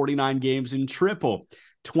double, 49 games in triple.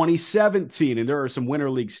 2017, and there are some winter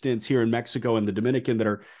league stints here in Mexico and the Dominican that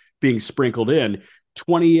are being sprinkled in.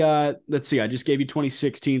 Let's see, I just gave you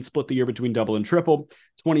 2016, split the year between double and triple.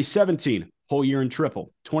 2017, whole year in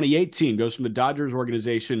triple. 2018 goes from the Dodgers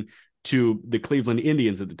organization to the Cleveland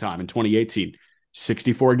Indians at the time in 2018,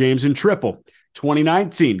 64 games in triple.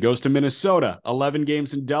 2019 goes to Minnesota, 11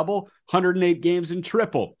 games in double, 108 games in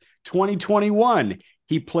triple. 2021,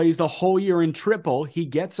 he plays the whole year in triple. He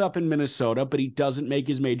gets up in Minnesota, but he doesn't make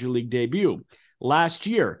his major league debut. Last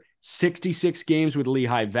year, 66 games with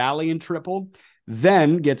Lehigh Valley in triple,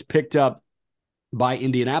 then gets picked up by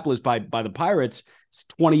Indianapolis, by the Pirates,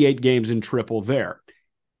 28 games in triple there.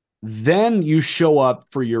 Then you show up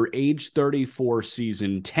for your age 34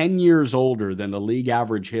 season, 10 years older than the league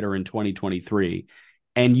average hitter in 2023,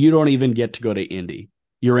 and you don't even get to go to Indy.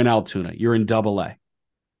 You're in Altoona. You're in Double-A.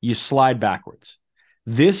 You slide backwards.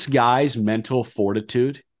 This guy's mental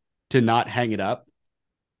fortitude to not hang it up,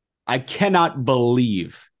 I cannot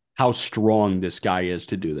believe how strong this guy is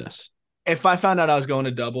to do this. If I found out I was going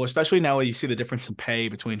to double, especially now when you see the difference in pay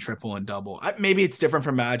between triple and double, maybe it's different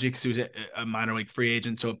for Magic because he was a minor league free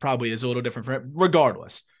agent, so it probably is a little different for him.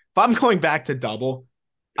 Regardless, if I'm going back to double,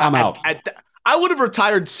 I'm out. I would have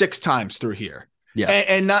retired 6 times through here. Yes.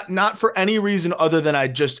 And not for any reason other than I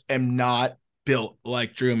just am not built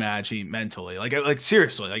like Drew Maggi mentally. Like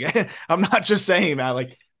seriously, like I'm not just saying that.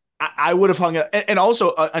 Like I would have hung it. And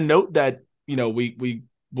also a note that, we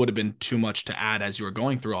would have been too much to add as you were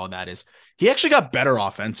going through all that is he actually got better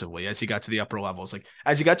offensively as he got to the upper levels. Like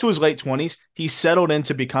as he got to his late 20s, he settled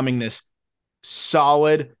into becoming this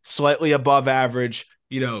solid, slightly above average,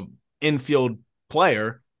 infield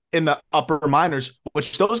player in the upper minors,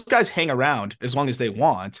 which those guys hang around as long as they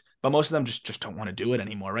want, but most of them just don't want to do it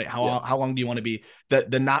anymore, right? How long do you want to be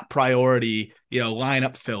the not priority,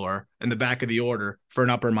 lineup filler in the back of the order for an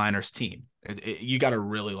upper minors team? You got to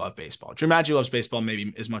really love baseball. Drew Maggi loves baseball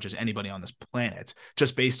maybe as much as anybody on this planet,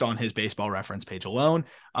 just based on his baseball reference page alone.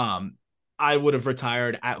 I would have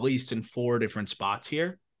retired at least in 4 different spots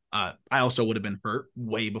here. I also would have been hurt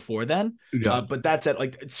way before then. Yeah. But that's it.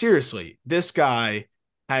 Like, seriously, this guy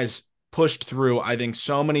has pushed through, I think,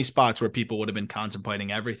 so many spots where people would have been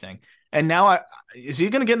contemplating everything. And now, is he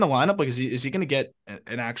going to get in the lineup? Like, is he going to get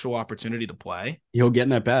an actual opportunity to play? He'll get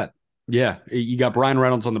in at bat. Yeah. You got Brian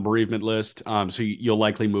Reynolds on the bereavement list. So you'll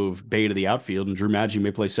likely move Bay to the outfield, and Drew Maggi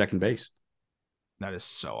may play second base. That is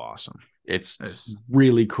so awesome. It's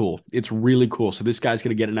really cool. It's really cool. So this guy's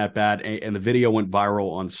going to get in at bat. And the video went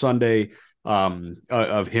viral on Sunday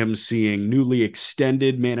of him seeing newly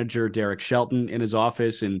extended manager Derek Shelton in his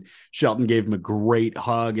office, and Shelton gave him a great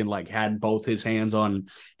hug and had both his hands on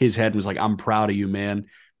his head and was like, "I'm proud of you, man."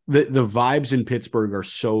 The vibes in Pittsburgh are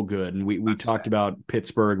so good. And we talked about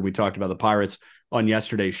Pittsburgh, we talked about the Pirates on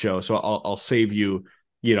yesterday's show. So I'll save you,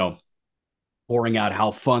 pouring out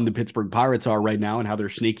how fun the Pittsburgh Pirates are right now and how they're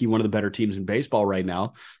sneaky, one of the better teams in baseball right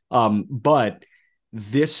now. But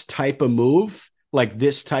this type of move, like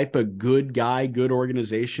this type of good guy, good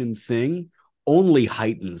organization thing, only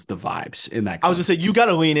heightens the vibes in that. I was gonna say, you got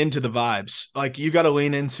to lean into the vibes. Like, you got to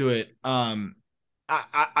lean into it.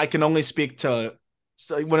 I can only speak to,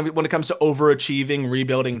 so when it comes to overachieving,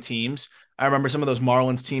 rebuilding teams. I remember some of those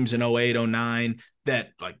Marlins teams in 08, 09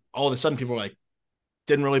 that, like, all of a sudden people were like,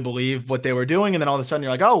 didn't really believe what they were doing. And then all of a sudden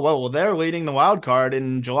you're like, oh, well, they're leading the wild card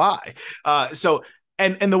in July.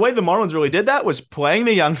 And the way the Marlins really did that was playing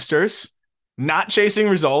the youngsters, not chasing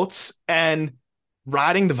results, and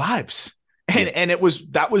riding the vibes. And that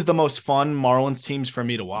was the most fun Marlins teams for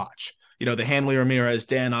me to watch. The Hanley Ramirez,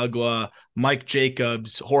 Dan Uggla, Mike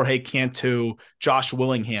Jacobs, Jorge Cantu, Josh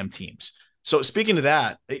Willingham teams. So speaking of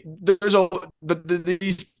that, there's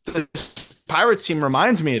the Pirates team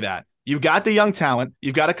reminds me of that. You've got the young talent,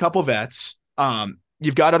 you've got a couple vets,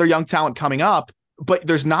 you've got other young talent coming up, but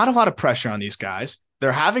there's not a lot of pressure on these guys.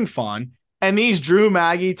 They're having fun. And these Drew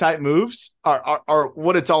Maggi type moves are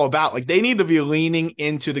what it's all about. Like, they need to be leaning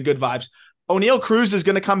into the good vibes. O'Neal Cruz is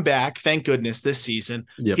going to come back, thank goodness, this season.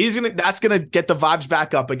 Yep. That's going to get the vibes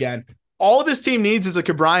back up again. all this team needs is a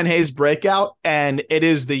Ke'Bryan Hayes breakout, and it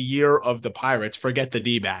is the year of the Pirates. Forget the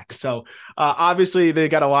D-backs. So obviously they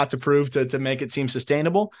got a lot to prove to make it seem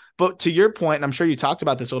sustainable. But to your point, and I'm sure you talked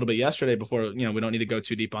about this a little bit yesterday before, we don't need to go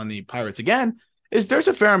too deep on the Pirates again, is there's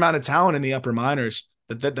a fair amount of talent in the upper minors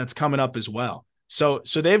that's coming up as well. So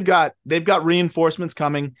they've got reinforcements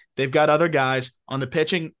coming. They've got other guys on the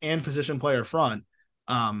pitching and position player front.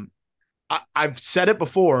 I've said it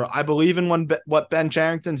before. I believe in what Ben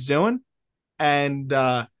Cherington's doing. And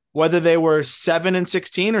whether they were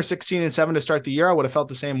 7-16 or 16-7 to start the year, I would have felt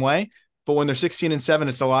the same way. But when they're 16-7,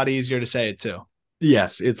 it's a lot easier to say it too.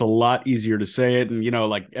 Yes, it's a lot easier to say it. And,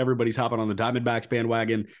 like everybody's hopping on the Diamondbacks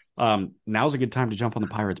bandwagon. Now's a good time to jump on the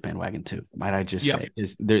Pirates bandwagon too. Might I just say,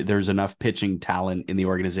 there's enough pitching talent in the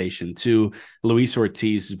organization too. Luis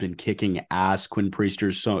Ortiz has been kicking ass. Quinn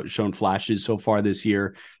Priester's shown flashes so far this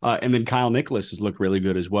year. And then Kyle Nicholas has looked really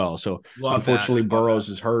good as well. So unfortunately, Burrows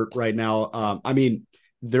is hurt right now.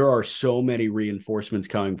 There are so many reinforcements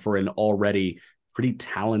coming for an already pretty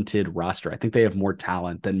talented roster. I think they have more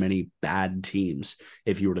talent than many bad teams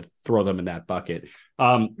if you were to throw them in that bucket.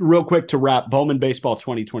 Real quick to wrap, Bowman Baseball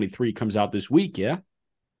 2023 comes out this week, yeah?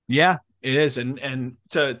 Yeah, it is. And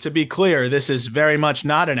to be clear, this is very much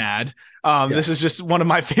not an ad. This is just one of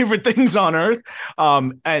my favorite things on earth.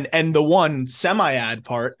 And the one semi-ad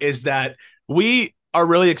part is that we are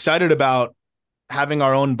really excited about having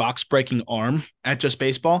our own box breaking arm at Just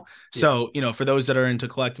Baseball. So, for those that are into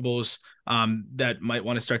collectibles, that might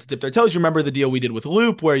want to start to dip their toes. You remember the deal we did with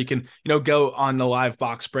Loop where you can, go on the live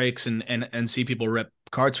box breaks and see people rip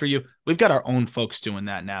cards for you. We've got our own folks doing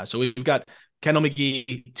that now. So we've got Kendall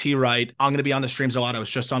McGee, T Wright. I'm going to be on the streams a lot. I was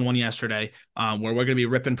just on one yesterday where we're going to be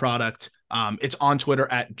ripping product. It's on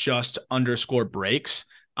Twitter at @just_breaks.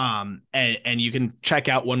 And you can check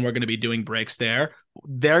out when we're going to be doing breaks there.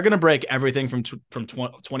 They're going to break everything from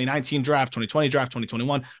 2019 draft, 2020 draft,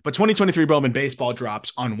 2021, but 2023 Bowman Baseball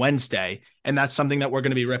drops on Wednesday. And that's something that we're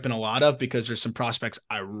going to be ripping a lot of because there's some prospects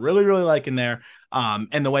I really, really like in there.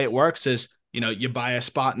 And the way it works is, you buy a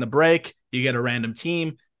spot in the break, you get a random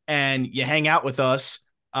team and you hang out with us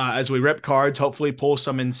as we rip cards, hopefully pull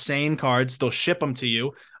some insane cards. They'll ship them to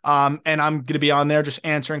you. And I'm going to be on there just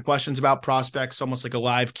answering questions about prospects, almost like a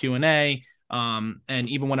live Q&A. And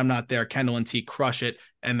even when I'm not there, Kendall and T crush it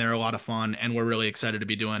and they're a lot of fun. And we're really excited to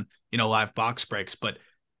be doing, live box breaks. But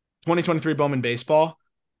 2023 Bowman Baseball,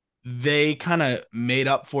 they kind of made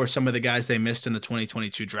up for some of the guys they missed in the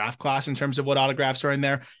 2022 draft class in terms of what autographs are in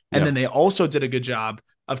there. And then they also did a good job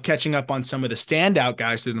of catching up on some of the standout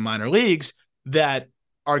guys through the minor leagues that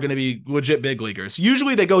are going to be legit big leaguers.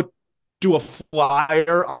 Usually they go do a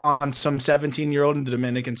flyer on some 17-year-old in the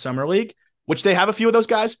Dominican Summer League, which they have a few of those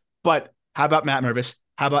guys. But how about Matt Mervis?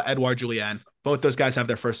 How about Edouard Julien? Both those guys have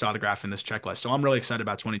their first autograph in this checklist. So I'm really excited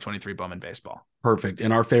about 2023 Bowman Baseball. Perfect.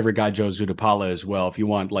 And our favorite guy, Joe Zutapala, as well, if you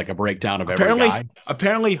want like a breakdown of every guy.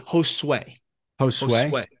 Apparently, Josue.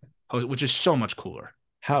 Josue? Which is so much cooler.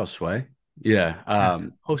 Josue? Yeah.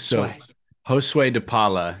 Josue. So Josue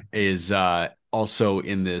Dupala is also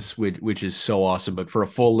in this, which is so awesome. But for a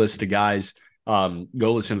full list of guys,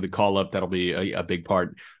 go listen to the call up. That'll be a big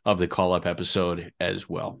part of the call up episode as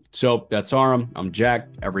well. So that's Aram. I'm Jack.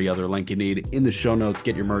 Every other link you need in the show notes.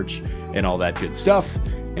 Get your merch and all that good stuff.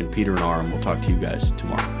 And Peter and Aram will talk to you guys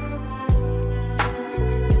tomorrow.